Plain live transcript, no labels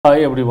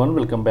Hi everyone,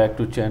 welcome back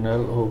to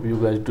channel. Hope you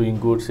guys doing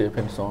good, safe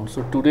and sound.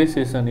 So today's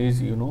session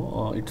is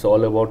it's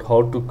all about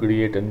how to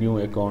create a new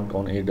account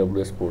on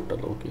AWS portal.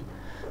 Okay,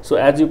 so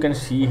as you can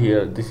see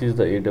here, this is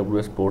the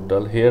AWS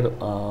portal. Here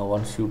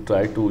once you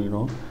try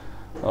to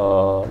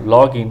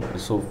log in,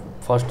 so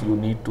first you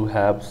need to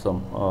have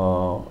some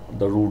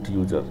the root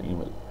user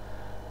email.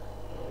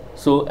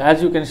 So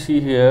as you can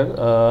see here,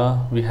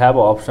 we have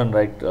option,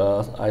 right?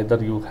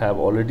 Either you have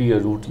already a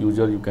root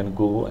user, you can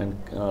go and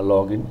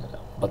log in,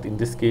 but in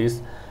this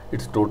case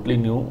it's totally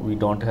new, we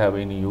don't have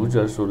any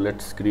user. So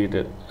let's create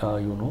a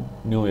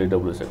new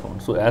AWS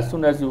account. So as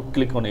soon as you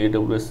click on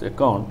AWS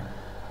account,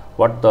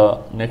 what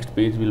the next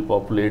page will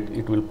populate,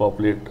 it will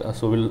populate.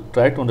 So we'll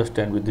try to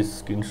understand with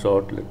this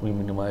screenshot. Let me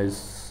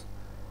minimize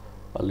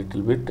a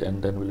little bit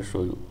and then we'll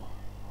show you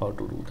how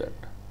to do that.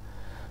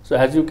 So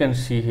as you can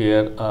see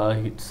here,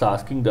 it's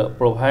asking the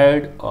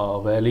provide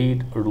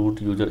valid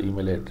root user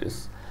email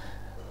address,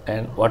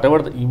 and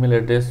whatever the email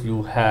address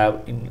you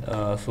have in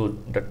so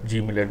that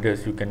Gmail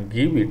address you can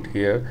give it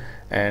here,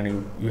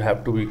 and you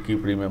have to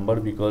keep remember,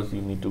 because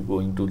you need to go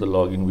into the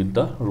login with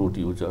the root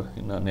user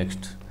in the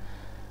next.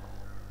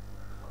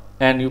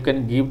 And you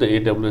can give the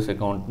AWS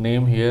account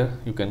name here.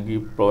 You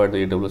can provide the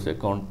AWS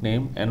account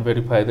name and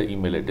verify the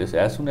email address.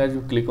 As soon as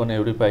you click on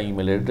verify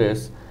email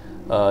address,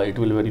 it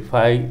will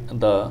verify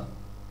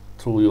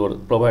through your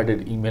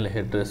provided email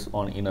address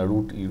in a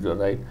root user,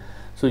 right?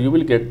 So you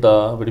will get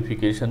the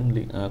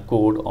verification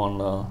code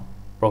on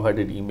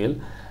provided email,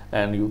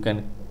 and you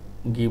can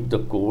give the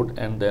code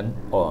and then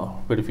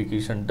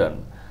verification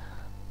done.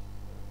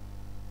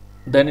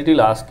 Then it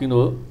will ask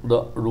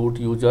the root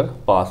user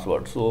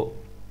password. So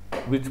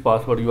which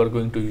password you are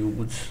going to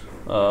use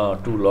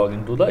to log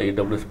into the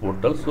AWS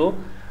portal. So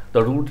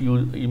the root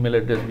email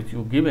address which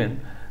you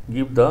given,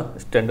 give the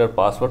standard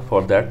password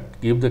for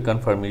that, give the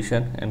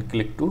confirmation and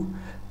click to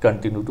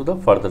continue to the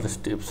further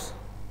steps.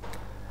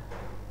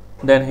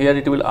 Then here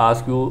it will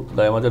ask you,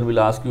 the Amazon will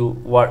ask you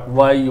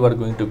why you are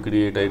going to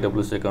create a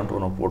AWS account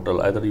on a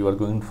portal. Either you are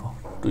going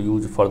to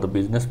use for the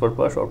business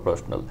purpose or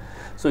personal.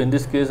 So in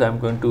this case I am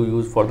going to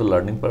use for the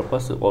learning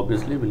purpose, so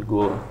obviously we'll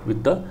go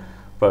with the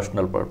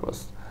personal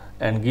purpose,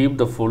 and give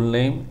the full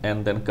name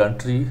and then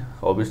country,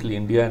 obviously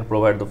India, and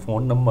provide the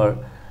phone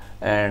number,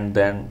 and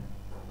then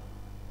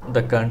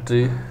the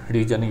country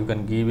region you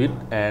can give it.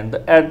 And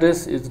the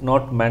address is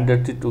not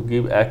mandatory to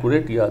give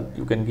accurate. Yeah,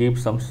 you can give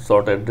some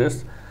sort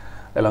address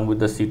along with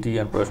the city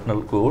and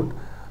personal code,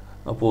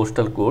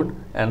 postal code,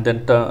 and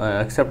then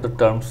accept the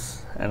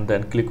terms and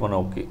then click on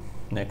OK.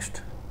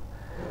 Next,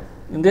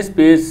 in this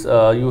page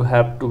you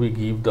have to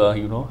give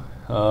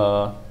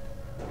the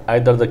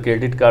either the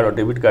credit card or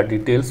debit card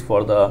details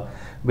for the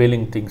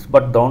billing things.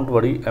 But don't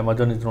worry,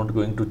 Amazon is not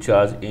going to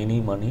charge any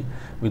money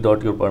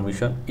without your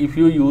permission. If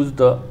you use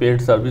the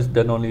paid service,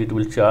 then only it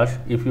will charge.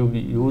 If you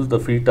use the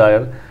free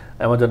tier,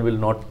 Amazon will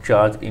not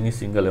charge any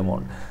single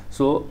amount.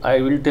 So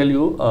I will tell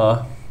you,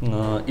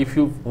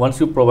 once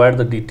you provide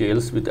the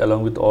details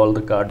along with all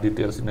the card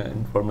details and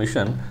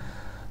information,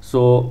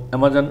 so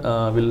Amazon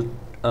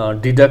will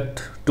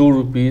deduct 2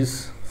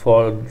 rupees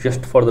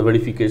just for the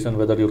verification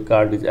whether your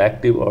card is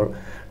active or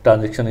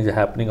transaction is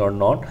happening or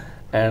not.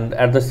 And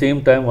at the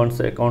same time, once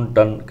the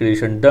account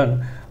creation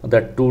done,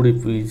 that 2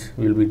 rupees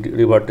will be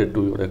reverted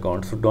to your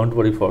account. So don't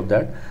worry for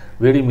that.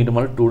 Very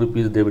minimal 2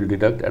 rupees they will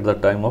deduct at the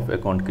time of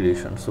account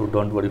creation. So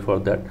don't worry for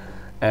that.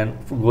 And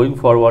going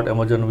forward,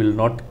 Amazon will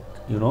not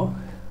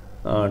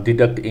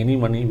deduct any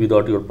money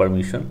without your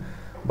permission.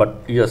 But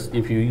yes,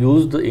 if you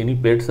use any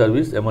paid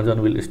service,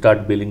 Amazon will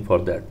start billing for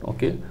that.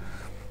 Okay.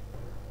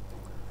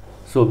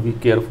 So be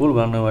careful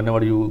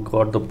whenever you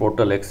got the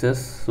portal access.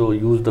 So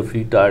use the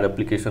free tier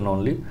application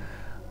only.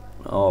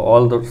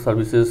 All the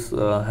services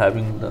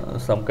having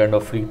some kind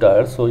of free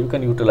tier, so you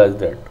can utilize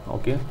that.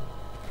 Okay.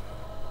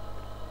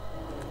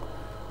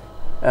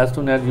 As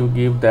soon as you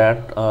give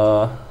that,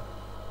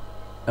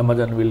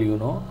 Amazon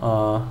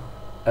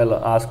will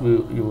ask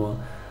you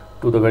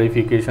to the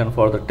verification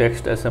for the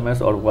text, SMS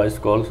or voice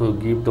call. So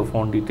give the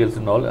phone details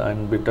and all,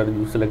 and better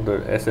you select the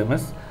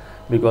SMS,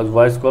 because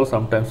voice call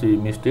sometimes you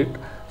missed it.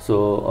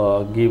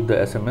 So give the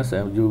SMS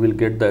and you will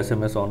get the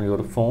SMS on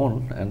your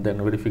phone, and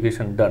then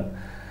verification done.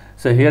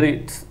 So here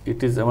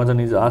it is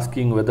Amazon is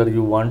asking whether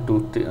you want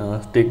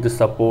to take the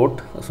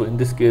support. So in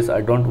this case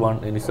I don't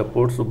want any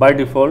support. So by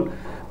default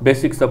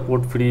basic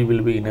support free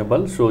will be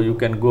enabled, so you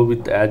can go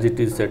with as it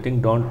is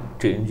setting. Don't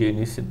change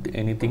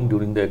anything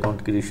during the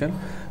account creation.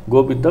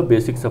 Go with the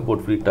basic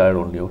support free tier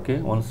only. Okay,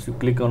 once you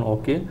click on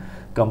OK,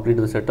 complete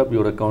the setup,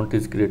 your account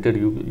is created.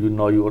 You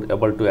know you are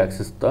able to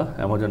access the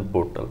Amazon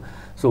portal.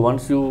 So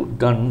once you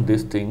done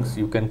these things,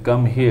 you can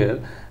come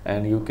here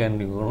and you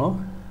can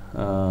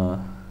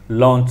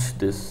launch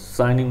this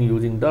sign in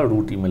using the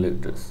root email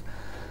address.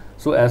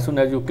 So as soon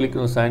as you click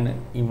on sign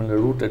email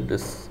root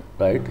address,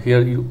 right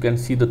here you can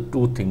see the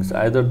 2 things,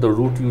 either the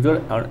root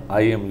user or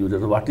IAM user.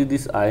 What is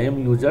this IAM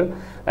user?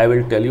 I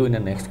will tell you in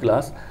the next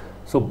class.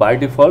 So by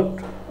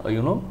default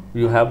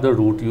you have the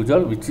root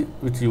user,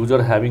 which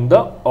user having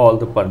all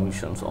the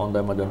permissions on the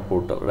Amazon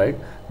portal, right?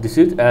 This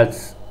is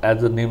as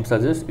as the name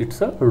suggests,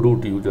 it's a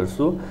root user,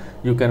 so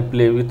you can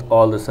play with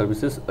all the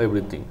services,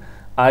 everything.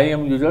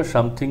 IAM user,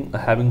 something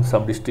having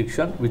some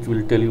restriction, which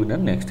will tell you in the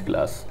next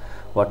class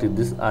what is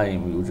this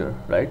IAM user,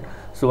 right?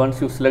 So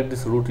once you select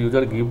this root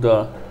user, give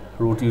the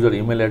root user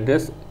email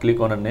address, click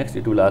on the next,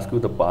 it will ask you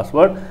the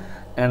password,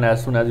 and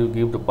as soon as you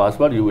give the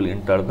password, you will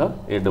enter the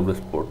AWS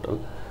portal.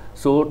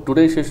 So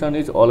today's session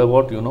is all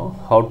about,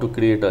 how to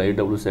create a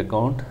AWS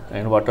account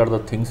and what are the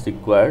things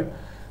required.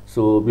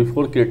 So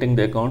before creating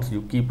the accounts,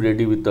 you keep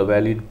ready with a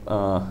valid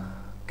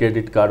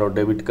credit card or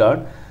debit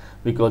card,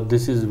 because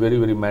this is very,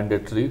 very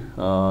mandatory.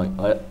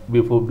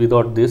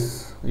 Without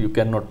this, you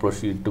cannot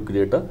proceed to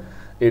create a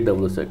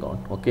AWS account.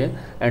 Okay,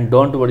 and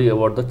don't worry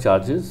about the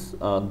charges.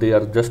 They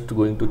are just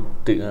going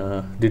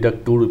to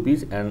deduct 2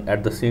 rupees, and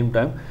at the same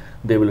time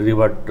they will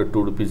revert the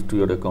 2 rupees to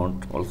your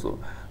account also,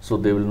 so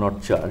they will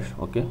not charge.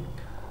 Okay,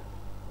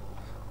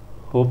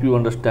 hope you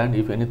understand.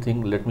 If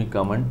anything, let me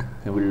comment.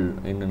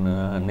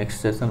 In next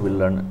session we'll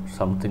learn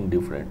something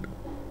different.